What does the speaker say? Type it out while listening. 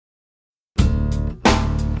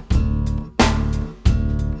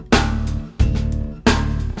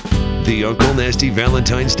The Uncle Nasty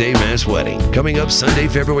Valentine's Day Mass Wedding, coming up Sunday,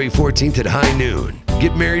 February 14th at high noon.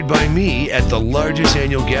 Get married by me at the largest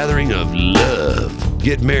annual gathering of love.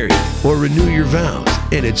 Get married or renew your vows,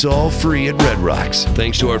 and it's all free at Red Rocks.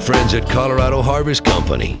 Thanks to our friends at Colorado Harvest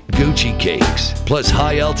Company, Gucci Cakes, plus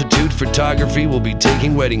high-altitude photography will be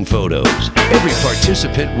taking wedding photos. Every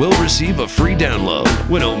participant will receive a free download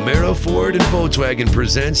when Omera, Ford, and Volkswagen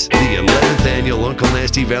presents the 11th annual Uncle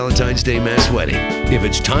Nasty Valentine's Day Mass Wedding. If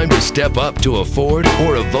it's time to step up to a Ford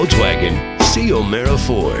or a Volkswagen, see Omera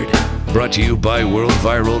Ford. Brought to you by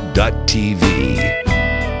WorldViral.tv.